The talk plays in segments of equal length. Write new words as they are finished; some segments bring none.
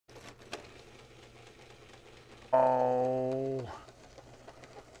Oh,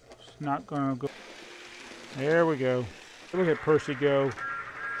 it's not gonna go. There we go. Look at Percy go.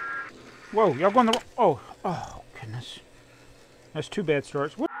 Whoa, y'all going the wrong. Oh, goodness. That's two bad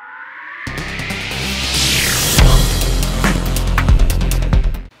starts. What?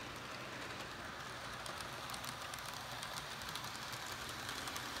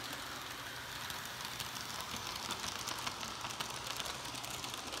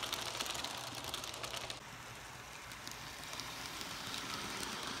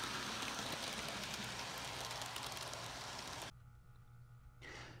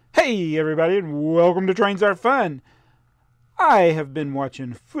 Hey everybody, and welcome to Trains Are Fun. I have been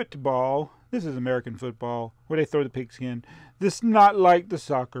watching football. This is American football, where they throw the pigskin. This is not like the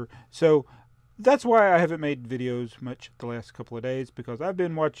soccer. So that's why I haven't made videos much the last couple of days, because I've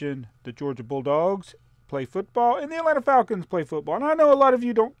been watching the Georgia Bulldogs play football and the Atlanta Falcons play football. And I know a lot of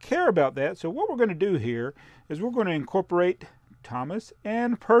you don't care about that. So what we're going to do here is we're going to incorporate Thomas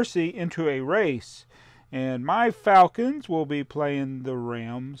and Percy into a race. And my Falcons will be playing the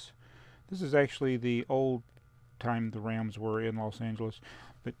Rams. This is actually the old time the Rams were in Los Angeles.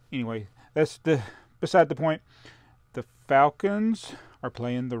 But anyway, that's beside the point. The Falcons are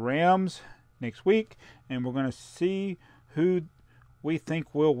playing the Rams next week. And we're going to see who we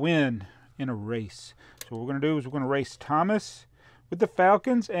think will win in a race. So what we're going to do is we're going to race Thomas with the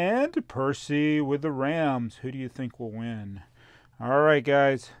Falcons and Percy with the Rams. Who do you think will win? All right,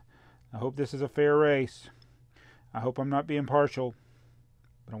 guys. I hope this is a fair race. I hope I'm not being partial,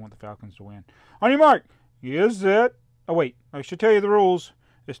 but I want the Falcons to win. On your mark, get set. Oh, wait, I should tell you the rules.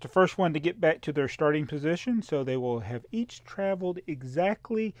 It's the first one to get back to their starting position, so they will have each traveled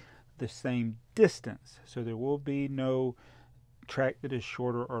exactly the same distance. So there will be no track that is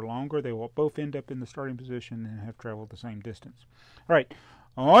shorter or longer. They will both end up in the starting position and have traveled the same distance. All right,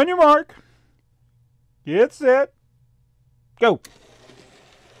 on your mark, get set, go.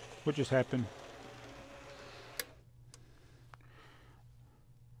 What just happened?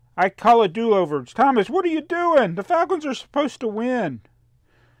 I call it do-overs. Thomas, what are you doing? The Falcons are supposed to win.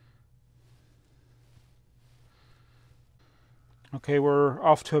 Okay, we're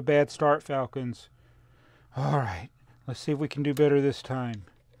off to a bad start, Falcons. All right, let's see if we can do better this time.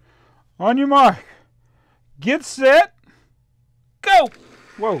 On your mark. Get set. Go.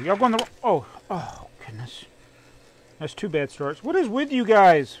 Whoa, y'all going the wrong. Oh, goodness. That's two bad starts. What is with you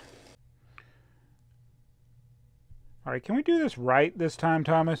guys? All right, can we do this right this time,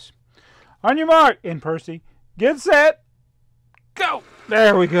 Thomas? On your mark, and Percy. Get set. Go.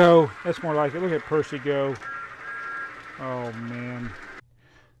 There we go. That's more like it. Look at Percy go. Oh, man.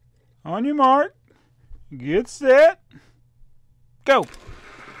 On your mark. Get set. Go.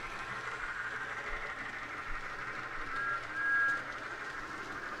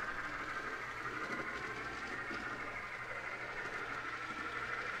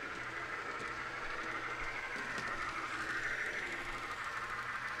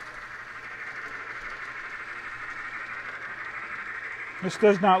 This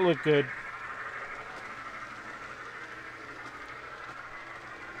does not look good.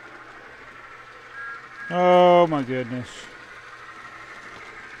 Oh my goodness.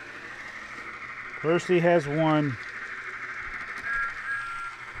 Percy has won.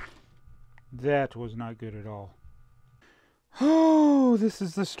 That was not good at all. Oh, this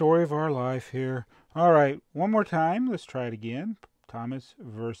is the story of our life here. All right, one more time. Let's try it again. Thomas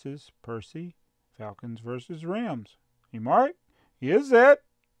versus Percy. Falcons versus Rams. You mark? Is that?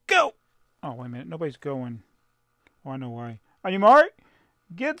 Go! Oh, wait a minute. Nobody's going. Oh, I know why. On your mark.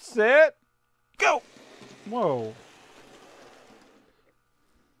 Get set. Go! Whoa.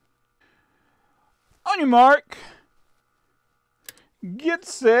 On your mark. Get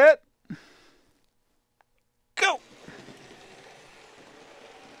set. Go!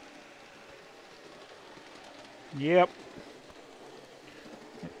 Yep.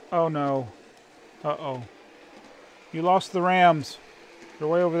 Oh, no. Uh-oh. You lost the Rams. They're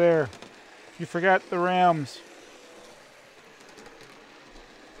way over there. You forgot the Rams.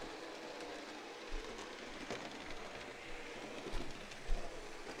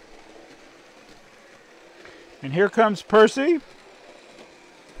 And here comes Percy.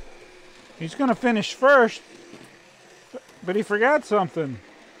 He's going to finish first, but he forgot something.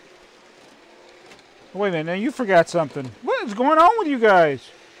 Wait a minute, now you forgot something. What is going on with you guys?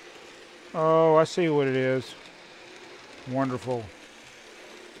 Oh, I see what it is. Wonderful.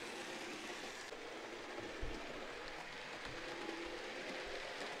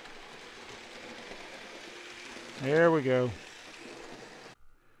 There we go.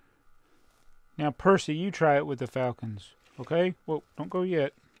 Now, Percy, you try it with the Falcons. Okay? Well, don't go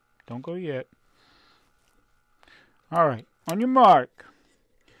yet. Don't go yet. All right, on your mark.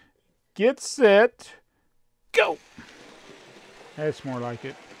 Get set. Go! That's more like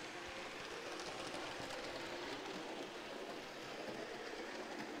it.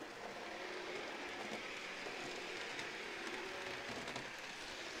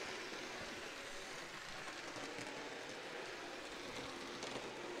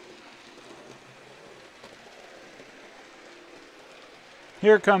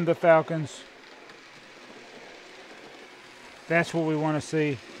 Here come the Falcons. That's what we want to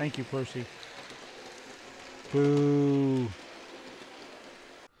see. Thank you, Percy. Boo.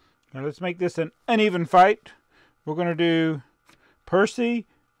 Now let's make this an uneven fight. We're going to do Percy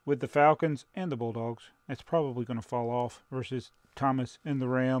with the Falcons and the Bulldogs. That's probably going to fall off versus Thomas and the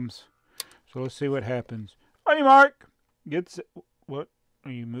Rams. So let's see what happens. On your mark. Get set. What?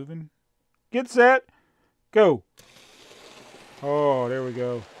 Are you moving? Get set. Go. Oh, there we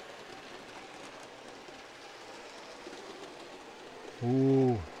go.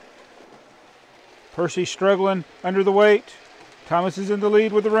 Ooh. Percy struggling under the weight. Thomas is in the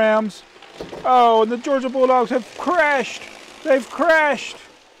lead with the Rams. Oh, and the Georgia Bulldogs have crashed. They've crashed.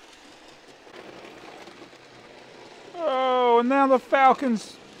 Oh, and now the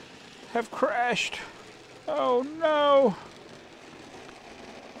Falcons have crashed. Oh, no.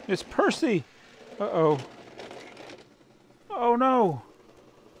 It's Percy. Uh-oh. Oh, no.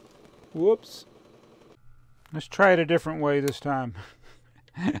 Whoops. Let's try it a different way this time.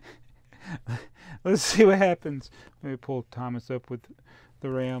 Let's see what happens. Let me pull Thomas up with the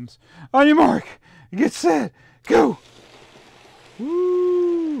Rams. On your mark. Get set. Go.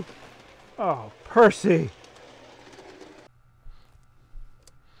 Woo. Oh, Percy.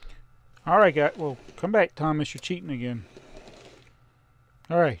 All right, guys. Well, come back, Thomas. You're cheating again.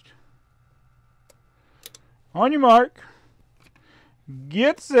 All right. On your mark.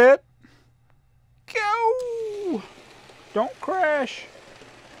 Get set. Go. Don't crash.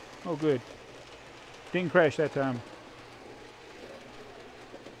 Oh, good. Didn't crash that time.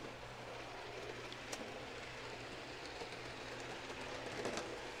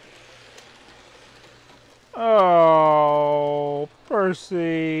 Oh,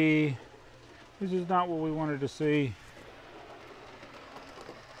 Percy. This is not what we wanted to see.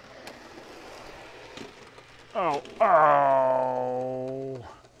 Oh, oh.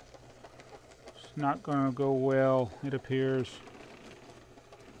 It's not going to go well, it appears.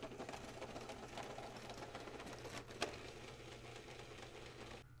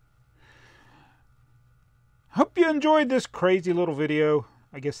 Hope you enjoyed this crazy little video.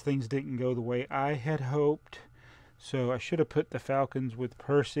 I guess things didn't go the way I had hoped. So I should have put the Falcons with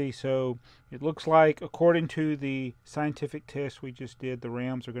Percy. So it looks like, according to the scientific test we just did, the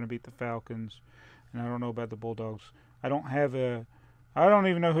Rams are going to beat the Falcons. And I don't know about the Bulldogs. I don't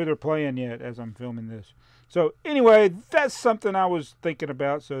even know who they're playing yet as I'm filming this. So anyway, that's something I was thinking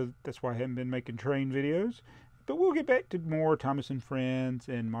about. So that's why I haven't been making train videos. But we'll get back to more Thomas and Friends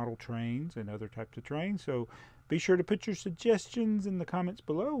and model trains and other types of trains. So be sure to put your suggestions in the comments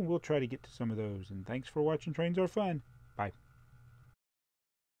below, and we'll try to get to some of those. And thanks for watching Trains Are Fun. Bye.